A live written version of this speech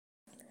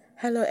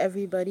Hello,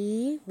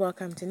 everybody.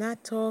 Welcome to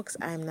Nat Talks.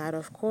 I'm Nat,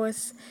 of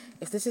course.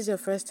 If this is your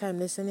first time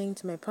listening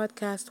to my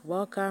podcast,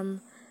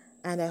 welcome.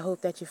 And I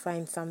hope that you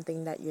find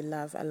something that you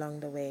love along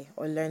the way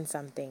or learn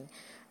something.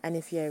 And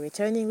if you're a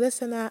returning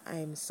listener,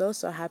 I'm so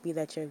happy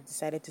that you've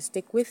decided to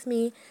stick with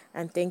me.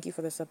 And thank you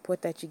for the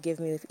support that you give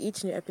me with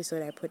each new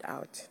episode I put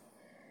out.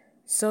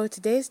 So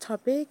today's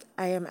topic,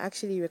 I am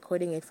actually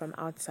recording it from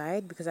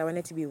outside because I want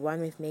it to be one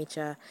with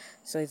nature.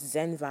 So it's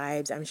Zen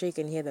vibes. I'm sure you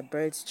can hear the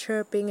birds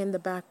chirping in the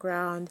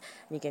background.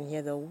 And you can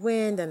hear the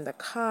wind and the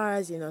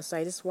cars. So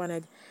I just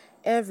wanted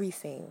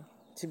everything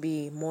to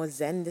be more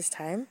Zen this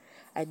time.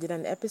 I did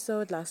an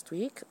episode last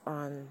week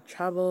on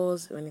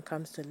troubles when it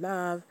comes to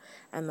love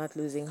and not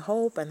losing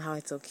hope and how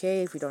it's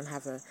okay if you don't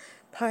have a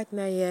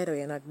partner yet, or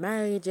you're not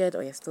married yet,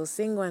 or you're still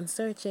single and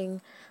searching.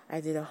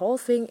 I did a whole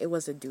thing. It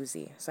was a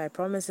doozy. So I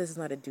promise this is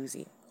not a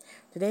doozy.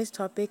 Today's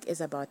topic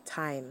is about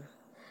time,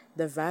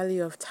 the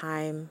value of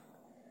time,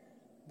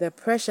 the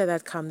pressure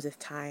that comes with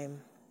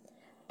time,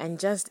 and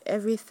just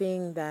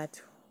everything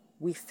that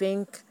we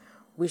think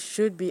we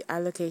should be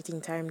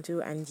allocating time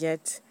to, and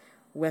yet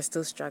we're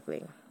still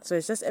struggling. So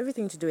it's just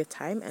everything to do with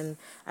time, and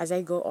as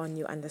I go on,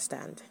 you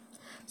understand.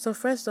 So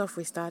first off,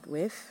 we start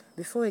with,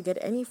 before we get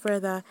any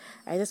further,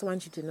 I just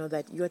want you to know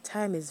that your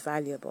time is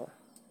valuable,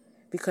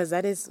 because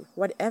that is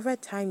whatever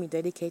time you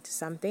dedicate to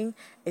something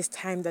is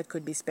time that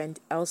could be spent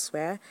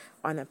elsewhere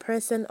on a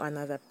person or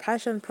another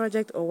passion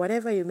project or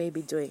whatever you may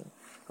be doing.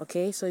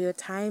 Okay, so your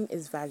time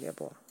is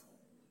valuable.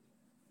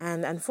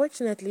 And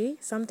unfortunately,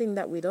 something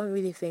that we don't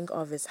really think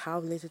of is how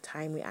little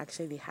time we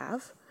actually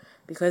have,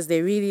 because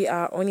they really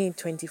are only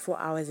 24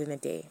 hours in a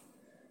day.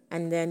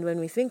 And then when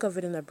we think of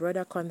it in a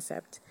broader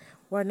concept,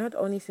 we're not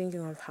only thinking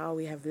of how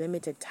we have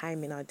limited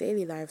time in our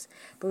daily lives,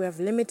 but we have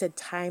limited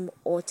time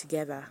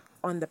altogether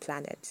on the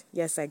planet.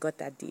 Yes, I got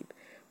that deep.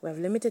 We have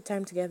limited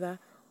time together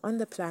on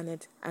the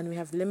planet, and we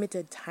have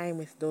limited time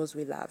with those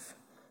we love.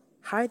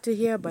 Hard to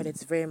hear, but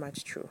it's very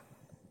much true.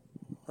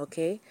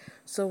 Okay?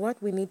 So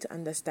what we need to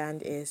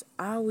understand is,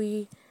 are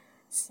we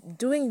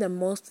doing the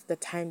most of the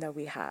time that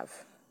we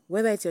have?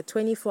 Whether it's your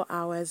 24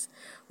 hours,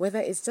 whether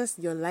it's just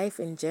your life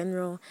in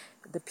general,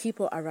 the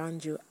people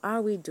around you,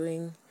 are we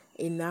doing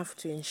enough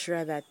to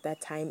ensure that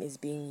that time is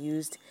being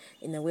used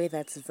in a way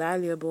that's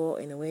valuable,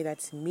 in a way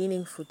that's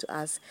meaningful to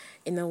us,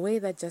 in a way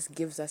that just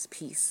gives us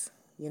peace?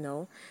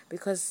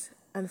 Because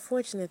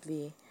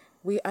unfortunately,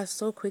 we are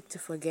so quick to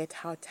forget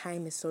how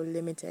time is so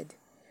limited,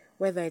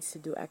 whether it's to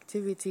do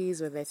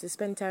activities, whether it's to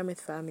spend time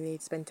with family,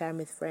 spend time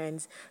with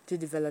friends, to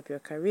develop your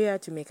career,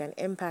 to make an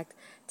impact.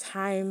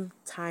 Time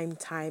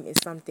is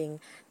something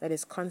that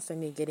is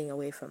constantly getting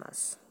away from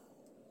us.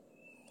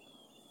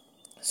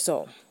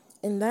 So,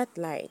 in that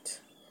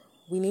light,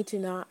 we need to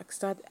now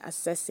start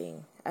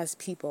assessing as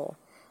people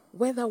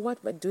whether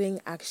what we're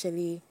doing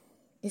actually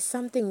is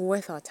something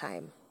worth our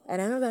time. And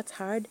I know that's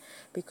hard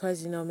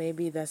because,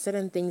 maybe there are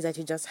certain things that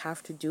you just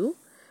have to do,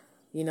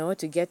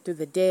 to get through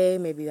the day.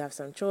 Maybe you have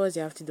some chores,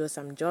 you have to do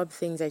some job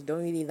things that you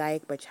don't really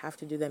like, but you have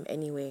to do them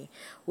anyway,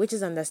 which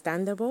is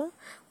understandable,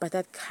 but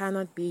that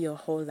cannot be your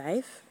whole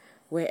life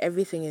where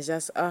everything is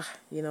just,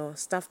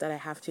 stuff that I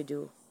have to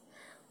do.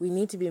 We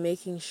need to be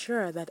making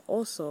sure that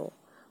also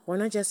we're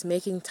not just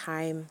making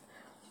time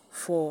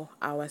for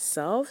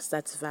ourselves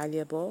that's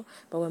valuable,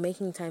 but we're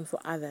making time for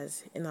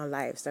others in our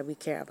lives that we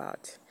care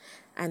about.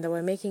 And that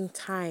we're making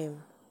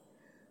time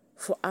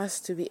for us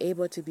to be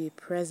able to be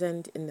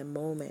present in the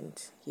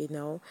moment,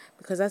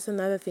 because that's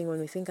another thing when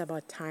we think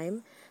about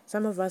time.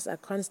 Some of us are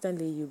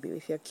constantly, you be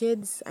with your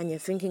kids and you're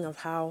thinking of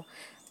how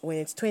when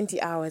it's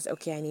 20 hours,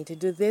 okay, I need to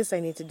do this, I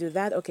need to do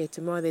that, okay,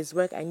 tomorrow there's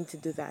work, I need to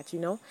do that.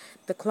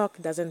 The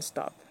clock doesn't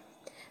stop.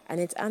 And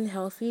it's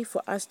unhealthy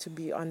for us to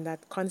be on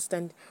that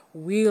constant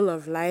wheel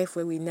of life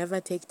where we never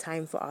take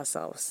time for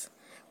ourselves,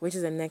 which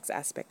is the next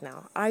aspect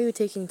now. Are you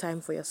taking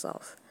time for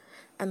yourself?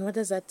 And what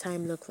does that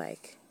time look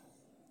like?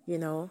 You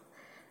know,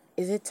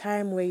 is it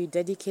time where you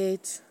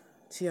dedicate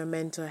to your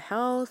mental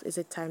health? Is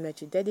it time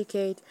that you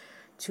dedicate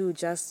to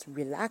just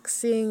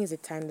relaxing? Is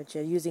it time that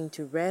you're using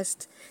to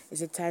rest?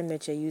 Is it time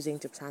that you're using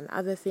to plan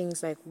other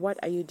things? Like, what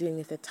are you doing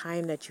with the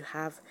time that you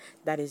have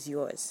that is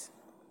yours?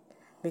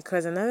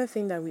 Because another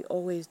thing that we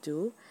always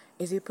do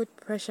is we put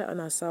pressure on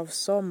ourselves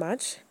so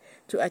much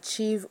to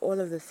achieve all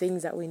of the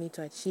things that we need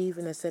to achieve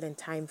in a certain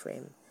time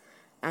frame.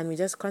 And we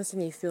just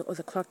constantly feel,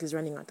 the clock is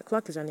running out, the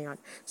clock is running out.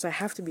 So I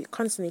have to be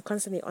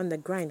constantly on the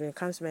grind when it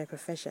comes to my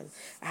profession.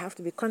 I have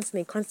to be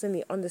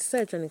constantly on the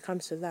search when it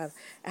comes to love.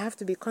 I have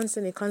to be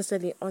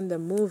constantly on the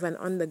move and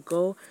on the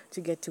go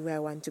to get to where I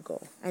want to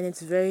go. And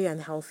it's very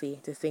unhealthy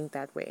to think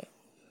that way.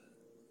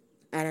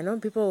 And I know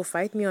people will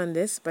fight me on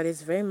this, but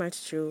it's very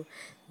much true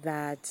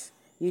that,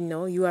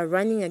 you are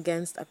running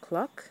against a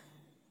clock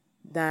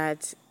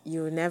that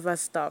you never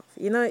stop.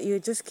 You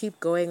just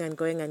keep going and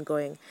going and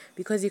going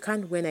because you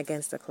can't win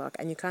against the clock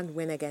and you can't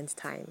win against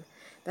time.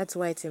 That's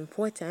why it's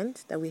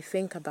important that we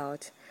think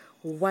about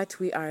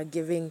what we are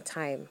giving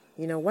time.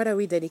 What are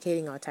we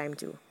dedicating our time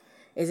to?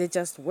 Is it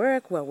just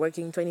work? We're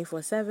working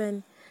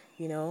 24/7.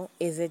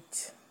 Is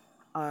it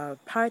our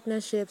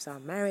partnerships, our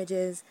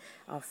marriages,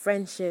 our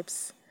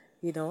friendships,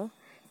 you know?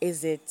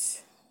 Is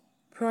it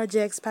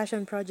projects,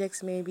 passion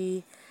projects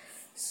maybe?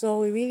 So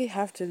we really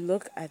have to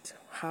look at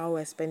how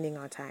we're spending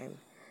our time,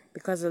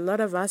 because a lot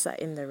of us are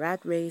in the rat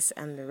race,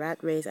 and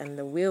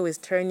the wheel is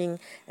turning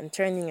and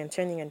turning and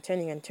turning and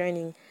turning and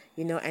turning,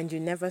 and you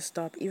never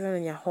stop. Even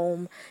when you're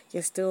home,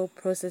 you're still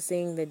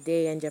processing the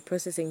day, and you're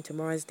processing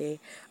tomorrow's day.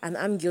 And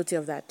I'm guilty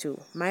of that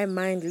too. My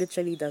mind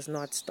literally does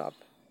not stop.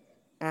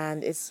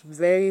 And it's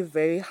very,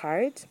 very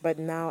hard. But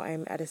now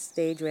I'm at a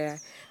stage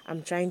where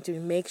I'm trying to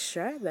make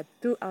sure that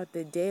throughout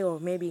the day, or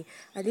maybe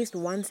at least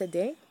once a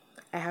day,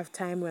 I have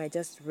time where I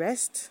just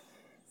rest.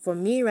 For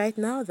me right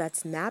now,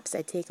 that's naps.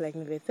 I take like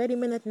maybe a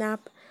 30-minute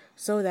nap,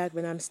 so that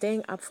when I'm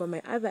staying up for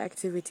my other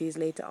activities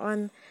later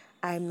on,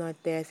 I'm not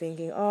there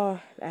thinking,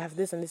 oh, I have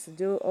this and this to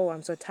do. Oh,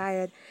 I'm so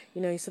tired.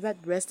 So that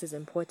rest is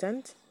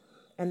important.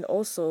 And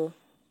also,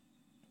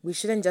 we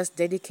shouldn't just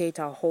dedicate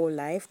our whole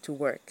life to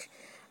work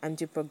and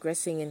to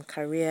progressing in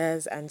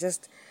careers and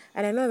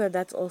I know that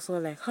that's also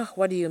like,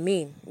 what do you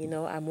mean?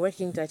 I'm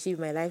working to achieve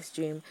my life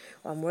stream,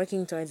 or I'm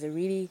working towards a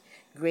really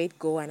great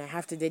goal, and I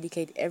have to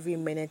dedicate every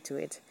minute to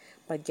it.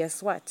 But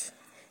guess what?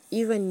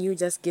 Even you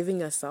just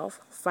giving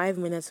yourself 5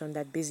 minutes on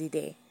that busy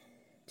day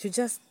to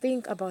just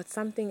think about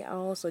something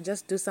else, or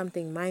just do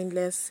something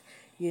mindless,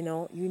 you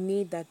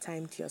need that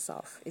time to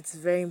yourself. It's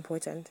very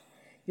important.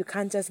 You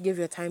can't just give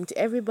your time to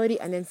everybody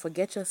and then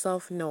forget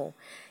yourself. No,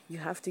 you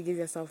have to give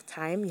yourself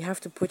time. You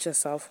have to put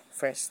yourself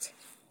first.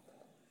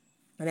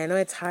 And I know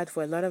it's hard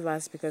for a lot of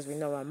us, because we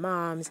know we're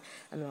moms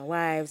and we're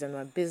wives and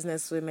we're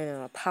business women and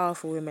we're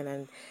powerful women,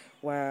 and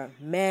we're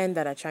men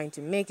that are trying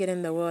to make it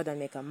in the world and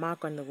make a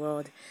mark on the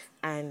world.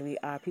 And we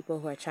are people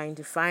who are trying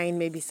to find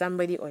maybe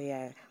somebody, or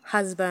your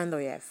husband,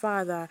 or your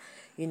father,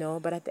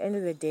 But at the end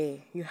of the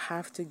day, you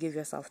have to give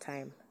yourself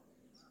time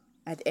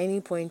at any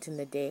point in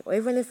the day, or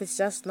even if it's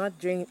just not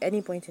during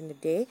any point in the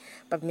day,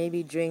 but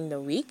maybe during the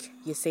week.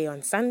 You say,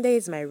 on Sunday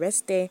is my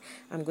rest day,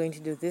 I'm going to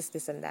do this,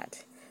 this, and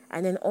that.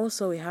 And then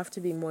also we have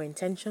to be more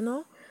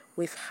intentional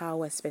with how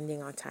we're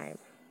spending our time.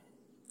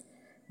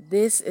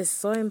 This is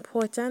so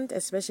important,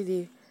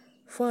 especially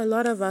for a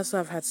lot of us who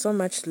have had so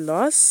much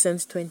loss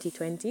since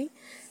 2020.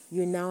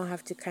 You now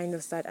have to kind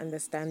of start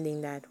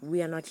understanding that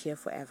we are not here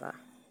forever.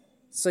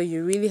 So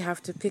you really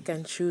have to pick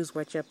and choose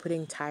what you're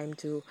putting time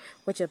to,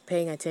 what you're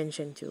paying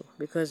attention to,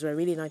 because we're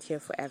really not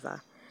here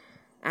forever.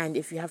 And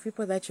if you have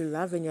people that you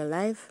love in your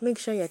life, make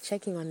sure you're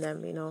checking on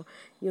them.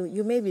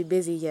 You may be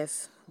busy,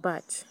 yes,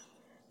 but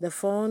the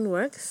phone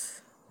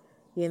works,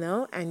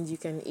 and you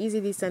can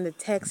easily send a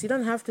text. You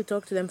don't have to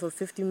talk to them for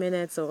 50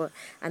 minutes or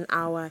an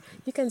hour.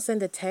 You can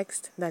send a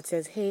text that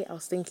says, hey, I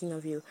was thinking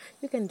of you.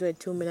 You can do a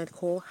 2-minute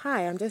call.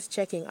 Hi, I'm just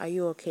checking. Are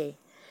you okay?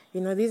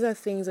 These are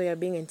things where you're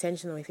being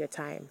intentional with your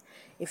time.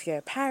 If you're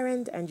a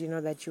parent and you know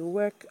that you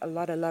work a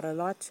lot,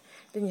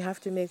 then you have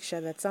to make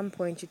sure that at some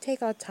point you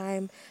take out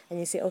time and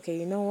you say, okay,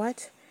 you know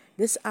what?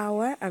 This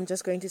hour, I'm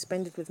just going to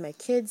spend it with my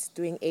kids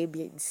doing A,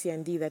 B, C,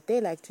 and D that they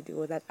like to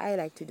do, or that I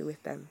like to do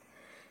with them.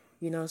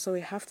 So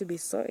we have to be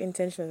so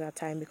intentional with our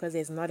time, because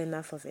there's not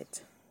enough of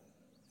it.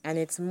 And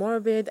it's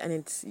morbid, and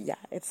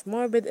it's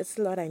morbid. It's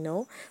a lot, I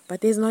know,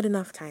 but there's not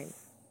enough time.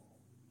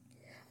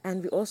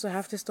 And we also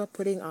have to stop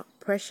putting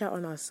pressure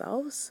on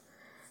ourselves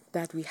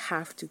that we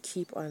have to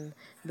keep on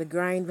the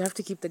grind. We have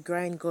to keep the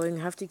grind going. We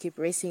have to keep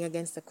racing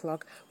against the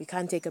clock. We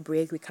can't take a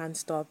break. We can't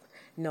stop.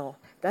 No,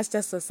 that's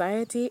just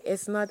society.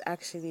 It's not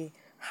actually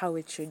how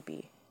it should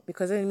be,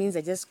 because it means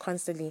they're just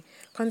constantly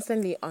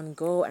on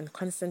go, and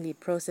constantly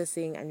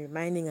processing and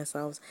reminding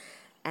ourselves,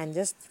 and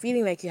just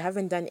feeling like you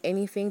haven't done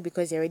anything,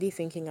 because you're already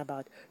thinking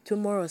about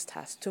tomorrow's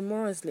task,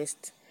 tomorrow's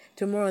list,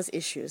 tomorrow's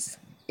issues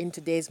in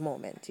today's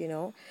moment,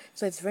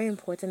 So it's very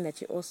important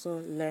that you also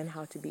learn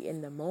how to be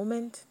in the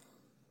moment,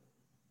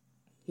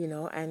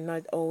 and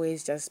not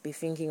always just be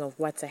thinking of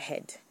what's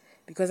ahead.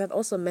 Because that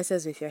also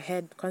messes with your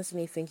head,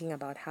 constantly thinking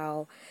about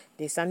how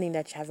there's something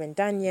that you haven't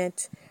done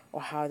yet,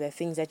 or how there are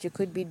things that you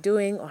could be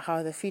doing, or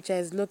how the future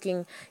is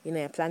looking.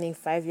 You're planning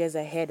 5 years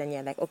ahead, and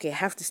you're like, okay, I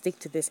have to stick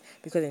to this,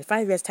 because in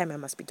 5 years' time, I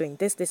must be doing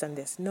this, this, and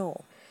this.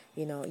 No.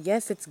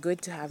 Yes, it's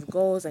good to have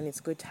goals, and it's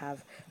good to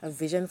have a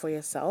vision for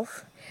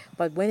yourself.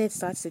 But when it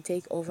starts to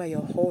take over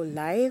your whole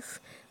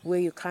life, where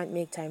you can't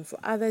make time for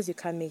others, you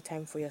can't make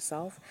time for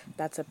yourself,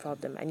 that's a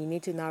problem. And you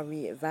need to now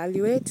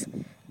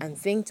reevaluate and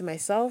think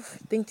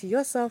to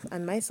yourself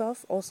and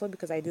myself also,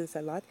 because I do this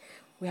a lot.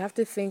 We have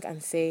to think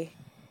and say,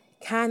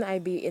 can I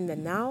be in the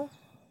now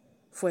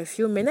for a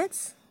few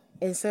minutes,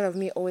 instead of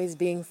me always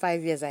being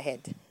 5 years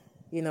ahead?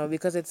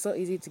 Because it's so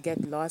easy to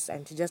get lost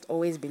and to just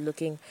always be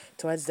looking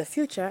towards the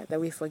future,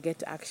 that we forget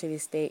to actually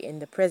stay in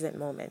the present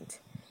moment.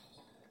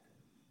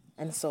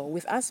 And so,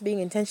 with us being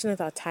intentional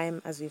with our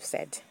time, as we've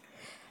said,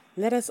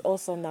 let us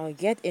also now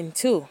get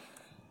into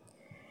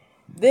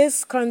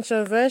this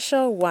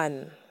controversial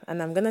one.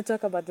 And I'm going to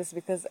talk about this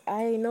because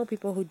I know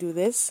people who do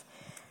this.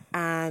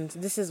 And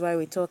this is why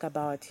we talk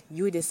about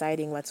you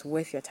deciding what's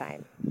worth your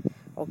time.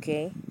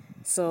 Okay?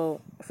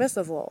 So, first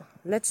of all,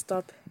 let's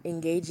stop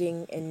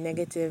engaging in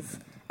negative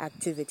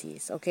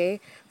activities,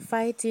 okay?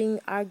 Fighting,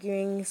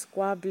 arguing,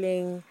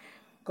 squabbling,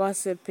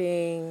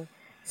 gossiping,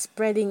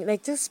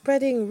 just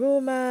spreading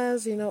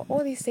rumors,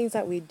 all these things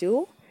that we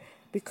do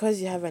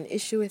because you have an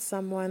issue with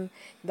someone,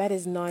 that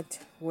is not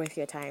worth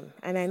your time.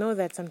 And I know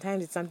that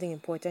sometimes it's something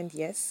important,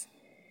 yes,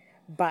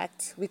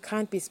 but we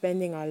can't be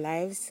spending our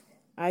lives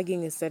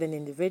arguing with certain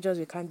individuals.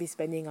 We can't be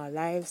spending our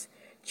lives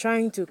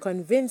trying to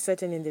convince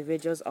certain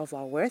individuals of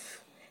our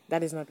worth.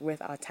 That is not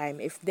worth our time.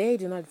 If they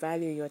do not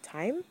value your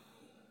time,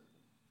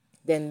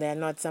 then they're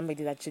not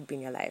somebody that should be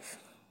in your life.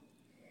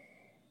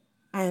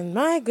 And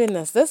my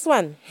goodness, this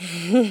one,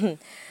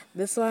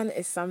 this one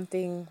is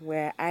something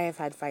where I have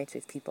had fights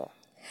with people.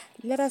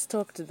 Let us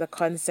talk to the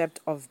concept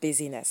of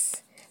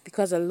busyness.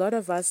 Because a lot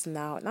of us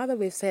now that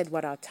we've said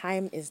what our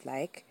time is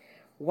like,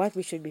 what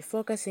we should be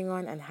focusing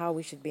on and how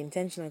we should be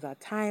intentional with our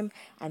time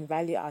and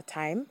value our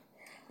time,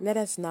 let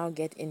us now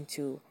get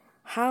into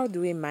how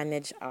do we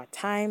manage our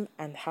time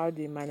and how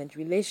do we manage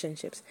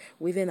relationships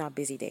within our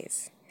busy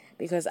days.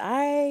 Because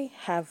I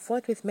have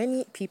fought with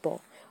many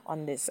people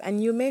on this,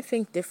 and you may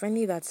think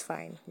differently, that's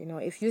fine.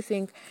 If you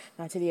think,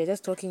 Natalie, you're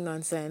just talking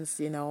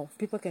nonsense,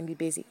 people can be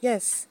busy.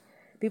 Yes,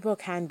 people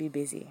can be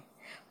busy.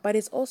 But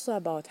it's also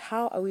about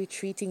how are we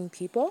treating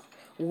people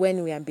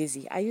when we are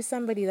busy. Are you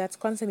somebody that's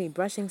constantly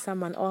brushing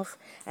someone off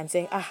and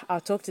saying, I'll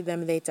talk to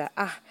them later.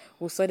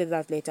 We'll sort it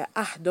out later.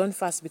 Don't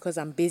fuss because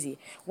I'm busy.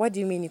 What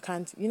do you mean you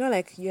can't?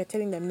 Like you're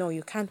telling them, no,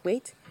 you can't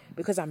wait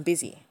because I'm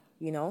busy.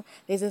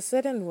 There's a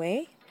certain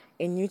way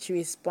in which you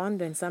respond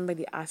when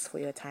somebody asks for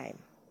your time.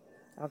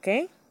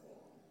 Okay?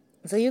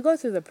 So you go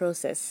through the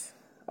process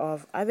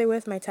of, are they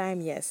worth my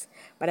time? Yes.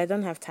 But I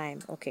don't have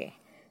time. Okay.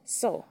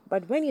 So,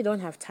 but when you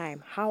don't have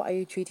time, how are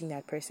you treating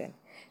that person?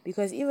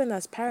 Because even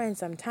as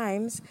parents,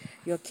 sometimes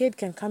your kid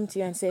can come to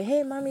you and say,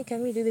 hey, mommy,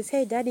 can we do this?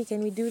 Hey, daddy,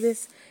 can we do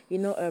this?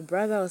 A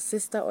brother or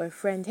sister or a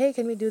friend, hey,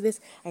 can we do this?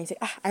 And you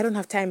say, I don't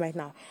have time right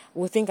now.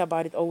 We'll think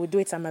about it or we'll do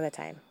it some other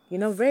time.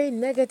 Very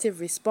negative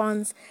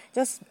response,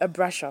 just a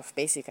brush off,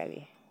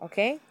 basically.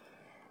 Okay?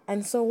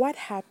 And so what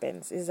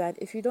happens is that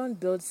if you don't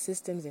build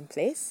systems in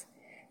place,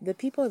 the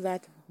people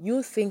that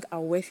you think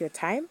are worth your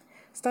time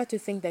start to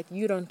think that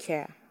you don't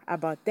care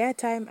about their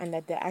time and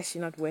that they're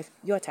actually not worth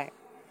your time.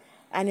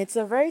 And it's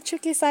a very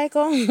tricky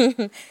cycle,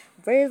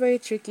 very, very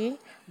tricky,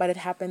 but it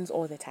happens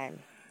all the time.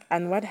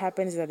 And what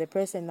happens is that the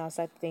person now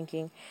starts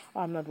thinking,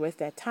 I'm not worth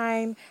their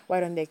time.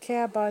 Why don't they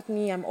care about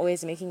me? I'm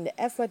always making the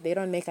effort. They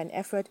don't make an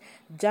effort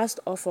just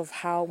off of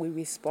how we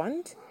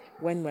respond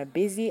when we're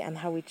busy and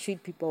how we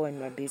treat people when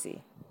we're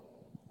busy.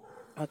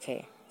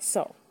 Okay,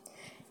 so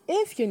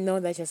if you know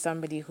that you're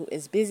somebody who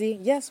is busy,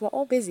 yes, we're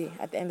all busy.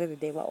 At the end of the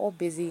day, we're all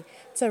busy.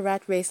 It's a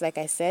rat race, like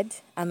I said,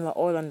 and we're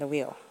all on the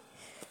wheel.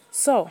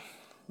 So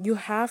you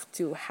have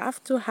to,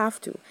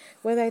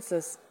 whether it's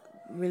a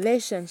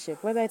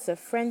relationship, whether it's a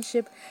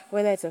friendship,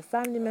 whether it's a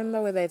family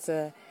member, whether it's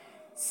a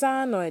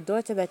son or a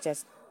daughter that you're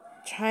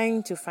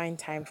trying to find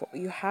time for,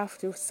 you have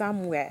to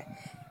somewhere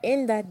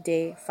in that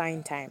day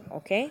find time,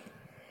 okay?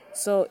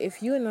 So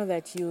if you know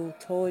that you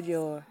told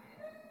your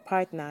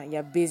partner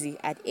you're busy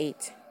at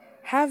 8,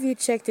 have you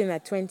checked in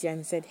at 20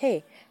 and said,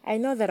 hey, I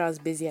know that I was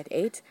busy at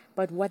 8,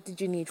 but what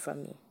did you need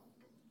from me?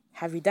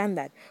 Have you done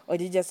that? Or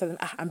did you just tell them,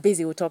 I'm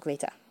busy, we'll talk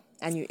later,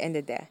 and you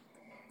ended there?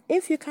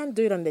 If you can't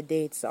do it on the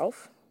day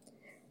itself,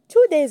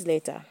 2 days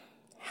later,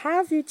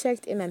 have you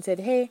checked in and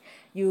said, hey,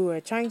 you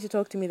were trying to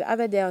talk to me the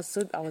other day,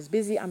 I was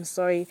busy, I'm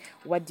sorry,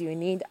 what do you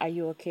need? Are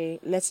you okay?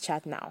 Let's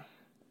chat now.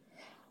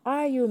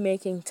 Are you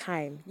making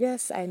time?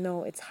 Yes, I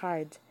know it's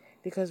hard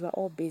because we're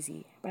all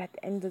busy, but at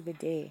the end of the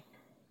day,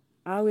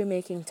 are we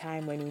making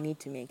time when we need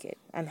to make it?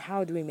 And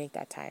how do we make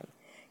that time?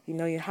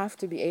 You have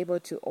to be able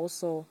to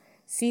also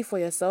see for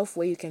yourself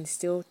where you can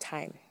steal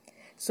time.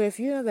 So if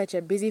you know that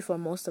you're busy for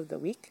most of the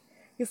week,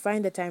 you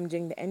find the time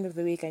during the end of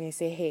the week and you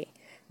say, hey,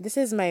 this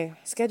is my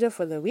schedule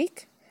for the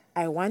week.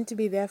 I want to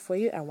be there for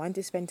you. I want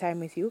to spend time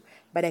with you,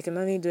 but I can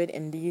only do it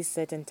in these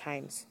certain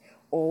times.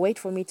 Or wait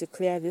for me to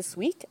clear this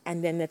week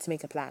and then let's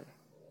make a plan.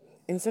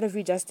 Instead of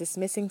you just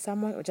dismissing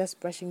someone or just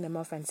brushing them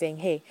off and saying,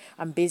 hey,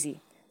 I'm busy.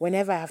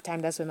 Whenever I have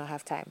time, that's when I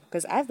have time.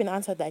 Because I've been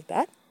answered like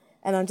that.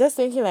 And I'm just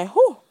thinking like,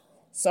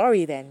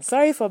 sorry then.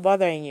 Sorry for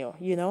bothering you,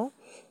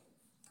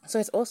 So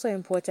it's also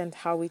important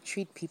how we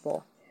treat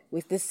people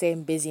with this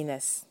same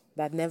busyness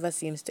that never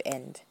seems to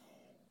end.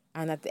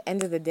 And at the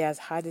end of the day, as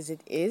hard as it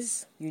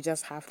is, you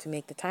just have to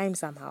make the time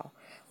somehow.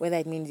 Whether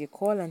it means you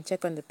call and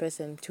check on the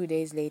person 2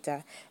 days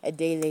later, a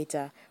day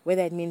later,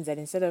 whether it means that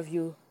instead of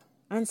you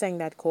answering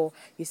that call,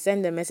 you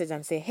send a message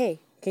and say, hey,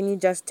 can you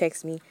just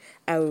text me?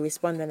 I will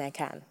respond when I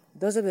can.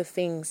 Those are the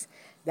things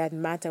that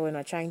matter when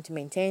we're trying to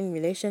maintain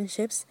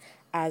relationships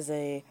as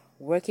a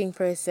working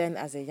person,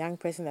 as a young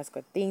person that's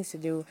got things to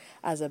do,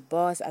 as a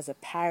boss, as a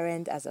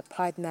parent, as a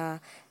partner,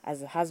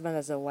 as a husband,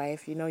 as a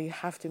wife. You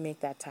have to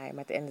make that time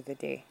at the end of the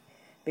day.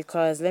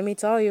 Because let me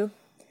tell you,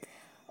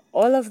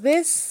 all of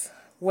this,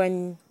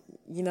 when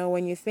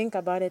you think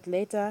about it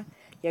later,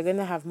 you're going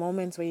to have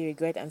moments where you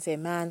regret and say,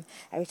 man,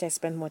 I wish I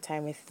spent more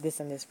time with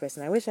this and this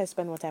person. I wish I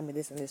spent more time with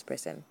this and this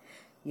person.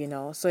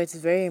 So it's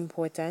very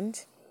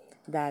important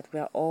that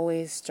we're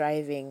always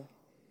striving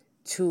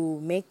to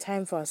make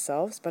time for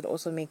ourselves, but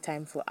also make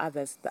time for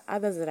others, the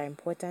others that are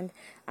important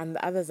and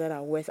the others that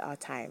are worth our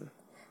time.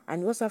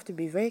 And we also have to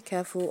be very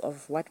careful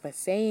of what we're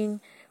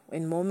saying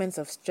in moments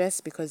of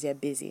stress because you're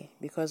busy.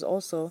 Because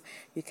also,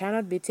 you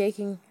cannot be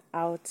taking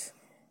out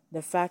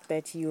the fact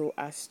that you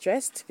are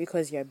stressed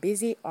because you're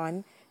busy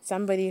on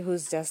somebody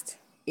who's just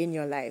in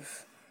your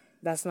life.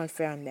 That's not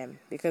fair on them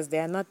because they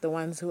are not the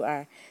ones who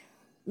are.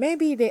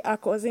 Maybe they are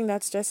causing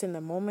that stress in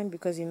the moment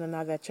because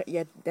now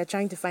they're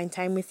trying to find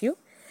time with you.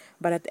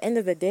 But at the end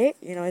of the day,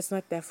 it's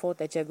not their fault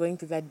that you're going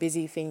through that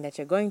busy thing that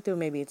you're going through.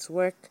 Maybe it's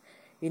work.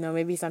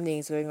 Maybe something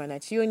is going on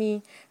at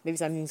uni. Maybe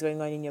something's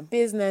going on in your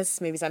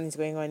business. Maybe something's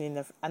going on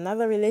in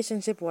another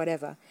relationship,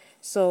 whatever.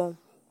 So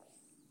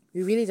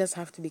we really just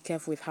have to be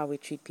careful with how we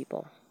treat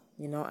people,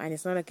 and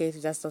it's not okay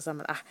to just tell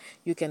someone,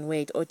 you can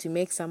wait, or to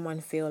make someone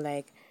feel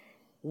like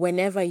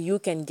whenever you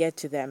can get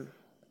to them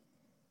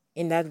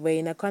in that way,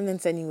 in a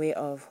condescending way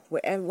of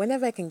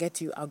whenever I can get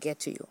to you, I'll get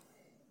to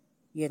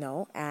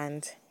you,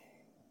 and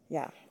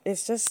yeah,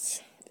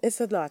 it's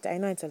a lot. I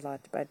know it's a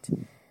lot, but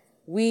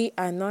we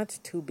are not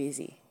too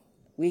busy.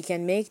 We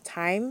can make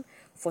time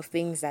for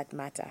things that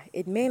matter.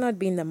 It may not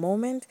be in the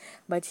moment,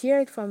 but hear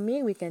it from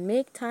me, we can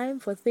make time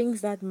for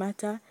things that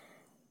matter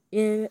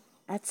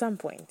at some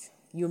point.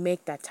 You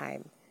make that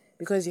time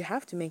because you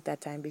have to make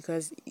that time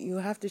because you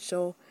have to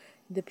show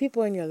the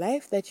people in your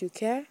life that you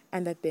care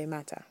and that they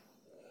matter.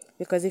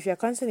 Because if you're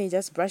constantly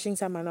just brushing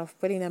someone off,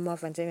 putting them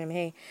off and telling them,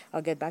 hey,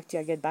 I'll get back to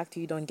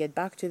you, don't get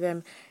back to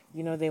them.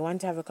 They want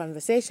to have a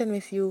conversation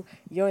with you.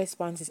 Your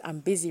response is,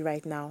 I'm busy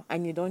right now.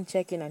 And you don't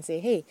check in and say,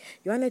 hey,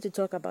 you wanted to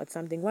talk about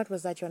something. What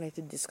was that you wanted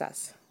to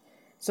discuss?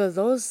 So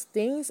those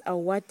things are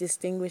what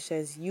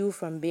distinguishes you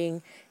from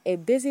being a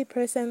busy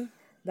person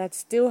that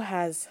still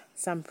has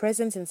some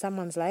presence in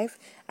someone's life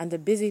and a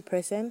busy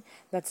person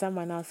that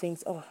someone now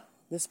thinks, oh,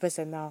 this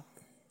person now,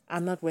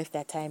 I'm not worth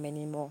their time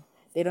anymore.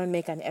 They don't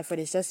make an effort.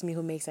 It's just me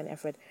who makes an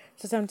effort.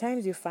 So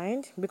sometimes you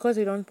find, because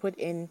we don't put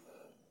in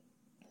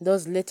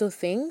those little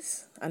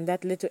things and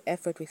that little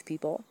effort with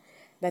people,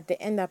 that they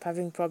end up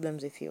having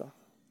problems with you.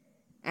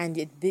 And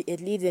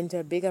it leads into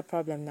a bigger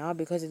problem now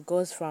because it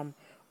goes from,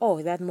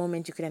 oh, that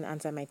moment you couldn't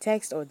answer my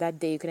text, or that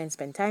day you couldn't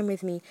spend time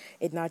with me.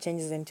 It now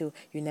changes into,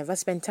 you never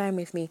spend time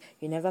with me,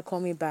 you never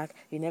call me back,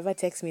 you never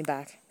text me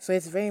back. So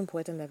it's very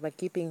important that we're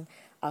keeping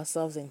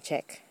ourselves in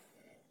check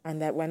and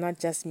that we're not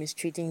just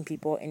mistreating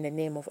people in the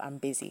name of I'm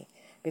busy.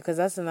 Because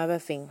that's another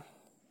thing.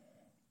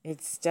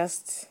 It's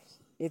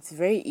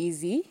very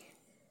easy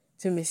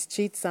to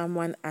mistreat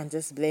someone and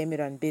just blame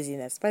it on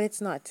busyness, but it's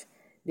not.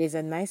 There's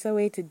a nicer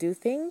way to do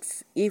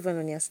things, even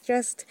when you're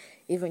stressed,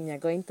 even when you're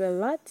going through a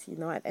lot.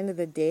 At the end of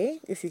the day,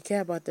 if you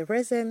care about the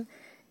person,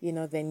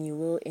 then you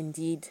will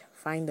indeed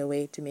find a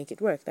way to make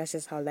it work. That's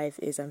just how life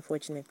is,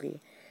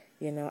 unfortunately.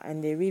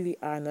 And there really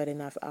are not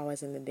enough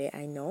hours in the day,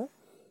 I know.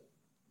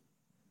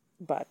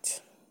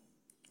 But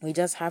we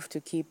just have to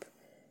keep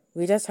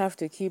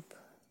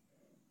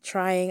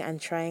trying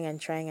and trying and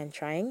trying and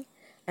trying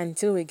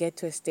until we get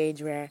to a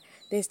stage where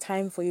there's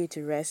time for you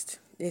to rest.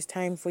 There's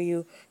time for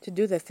you to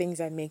do the things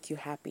that make you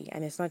happy.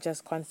 And it's not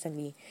just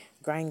constantly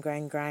grind,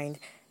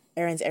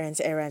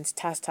 errands,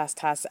 task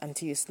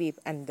until you sleep.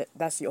 And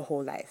that's your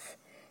whole life.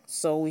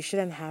 So we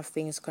shouldn't have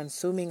things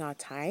consuming our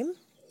time.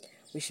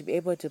 We should be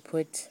able to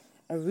put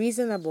a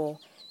reasonable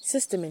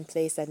system in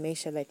place that makes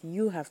sure that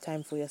you have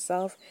time for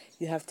yourself.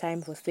 You have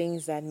time for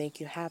things that make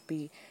you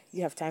happy.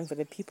 You have time for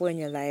the people in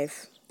your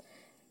life.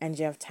 And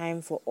you have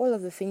time for all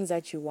of the things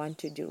that you want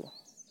to do.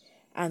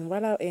 And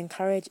what I'll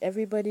encourage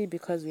everybody,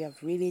 because we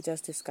have really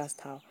just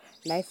discussed how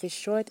life is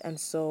short, and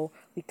so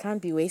we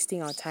can't be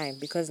wasting our time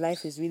because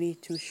life is really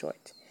too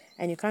short.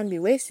 And you can't be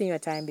wasting your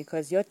time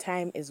because your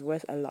time is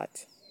worth a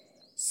lot.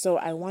 So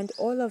I want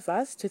all of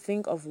us to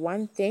think of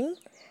one thing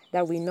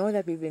that we know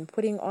that we've been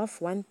putting off,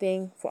 one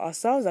thing for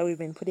ourselves that we've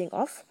been putting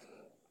off.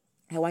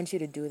 I want you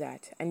to do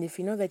that. And if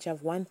you know that you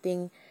have one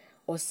thing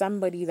or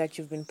somebody that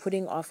you've been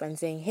putting off and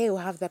saying, hey, we'll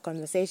have that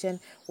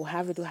conversation, we'll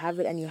have it,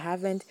 and you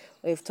haven't,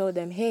 or you've told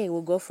them, hey,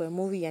 we'll go for a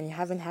movie, and you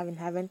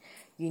haven't,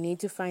 you need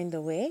to find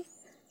a way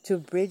to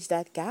bridge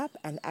that gap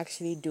and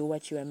actually do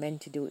what you are meant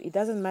to do. It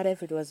doesn't matter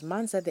if it was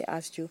months that they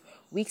asked you,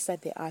 weeks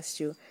that they asked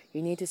you.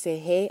 You need to say,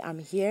 hey, I'm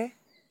here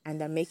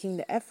and I'm making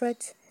the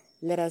effort.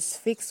 Let us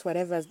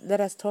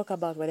talk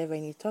about whatever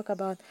you need to talk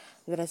about.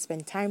 Let us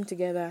spend time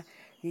together.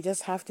 You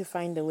just have to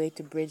find a way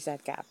to bridge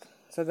that gap.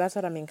 So that's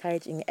what I'm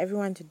encouraging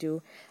everyone to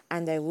do.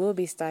 And I will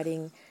be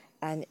starting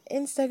an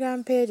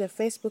Instagram page, a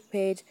Facebook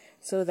page,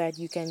 so that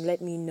you can let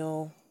me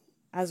know.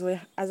 As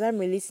I'm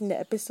releasing the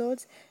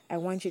episodes, I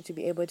want you to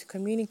be able to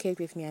communicate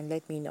with me and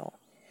let me know.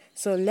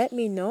 So let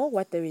me know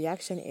what the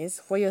reaction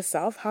is for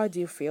yourself. How do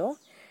you feel?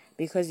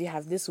 Because you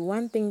have this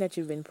one thing that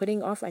you've been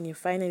putting off and you've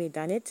finally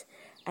done it.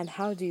 And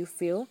how do you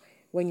feel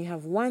when you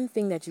have one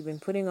thing that you've been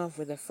putting off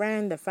with a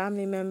friend, a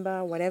family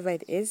member, whatever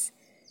it is,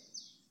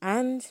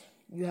 and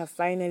you have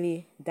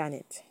finally done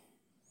it?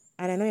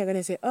 And I know you're going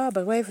to say,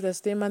 but what if it was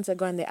 3 months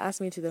ago and they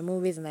asked me to the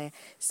movies and I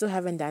still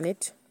haven't done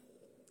it?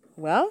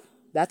 Well,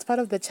 That's part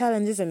of the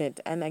challenge, isn't it?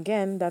 And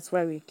again, that's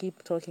why we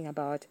keep talking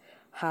about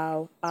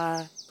how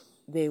are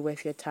they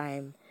worth your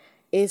time?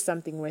 Is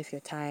something worth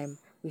your time?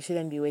 We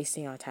shouldn't be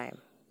wasting our time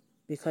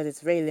because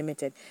it's very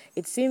limited.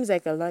 It seems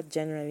like a lot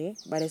generally,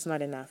 but it's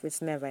not enough.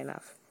 It's never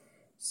enough.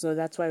 So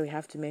that's why we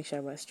have to make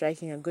sure we're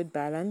striking a good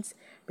balance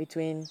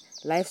between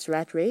life's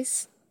rat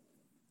race,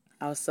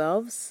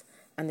 ourselves,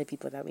 and the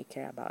people that we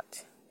care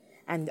about.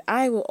 And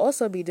I will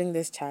also be doing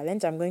this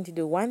challenge. I'm going to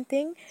do one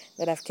thing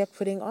that I've kept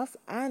putting off,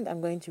 and I'm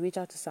going to reach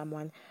out to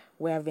someone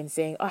where I've been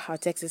saying, oh, I'll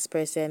text this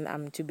person.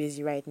 I'm too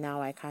busy right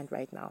now. I can't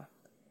right now.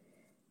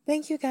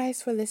 Thank you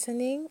guys for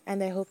listening,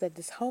 and I hope that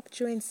this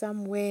helped you in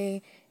some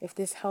way. If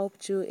this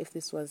helped you, if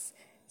this was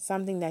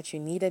something that you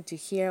needed to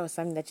hear or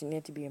something that you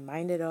needed to be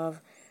reminded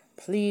of,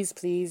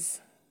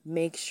 please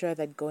make sure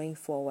that going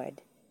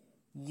forward,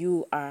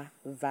 you are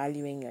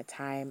valuing your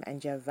time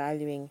and you're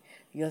valuing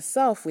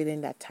yourself within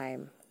that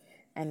time,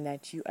 and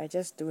that you are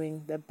just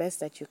doing the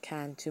best that you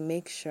can to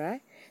make sure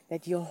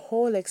that your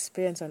whole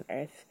experience on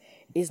earth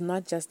is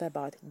not just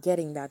about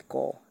getting that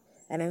goal.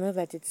 And I know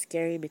that it's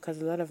scary because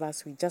a lot of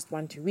us, we just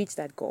want to reach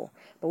that goal.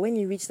 But when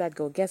you reach that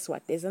goal, guess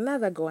what? There's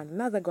another goal and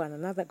another goal and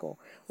another goal.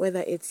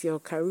 Whether it's your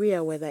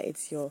career, whether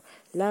it's your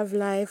love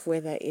life,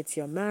 whether it's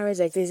your marriage,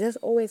 like there's just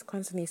always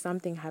constantly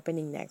something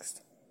happening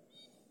next.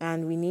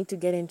 And we need to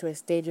get into a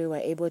stage where we're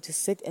able to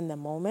sit in the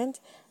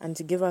moment and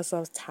to give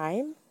ourselves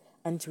time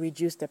and to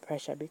reduce the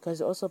pressure,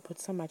 because it also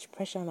puts so much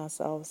pressure on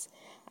ourselves,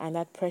 and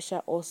that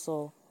pressure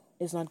also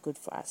is not good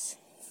for us.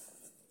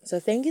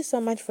 So thank you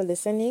so much for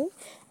listening,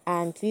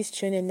 and please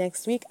tune in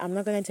next week. I'm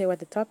not going to tell you what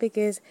the topic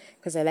is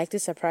because I like to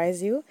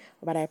surprise you,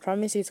 but I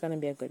promise you it's going to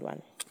be a good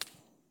one.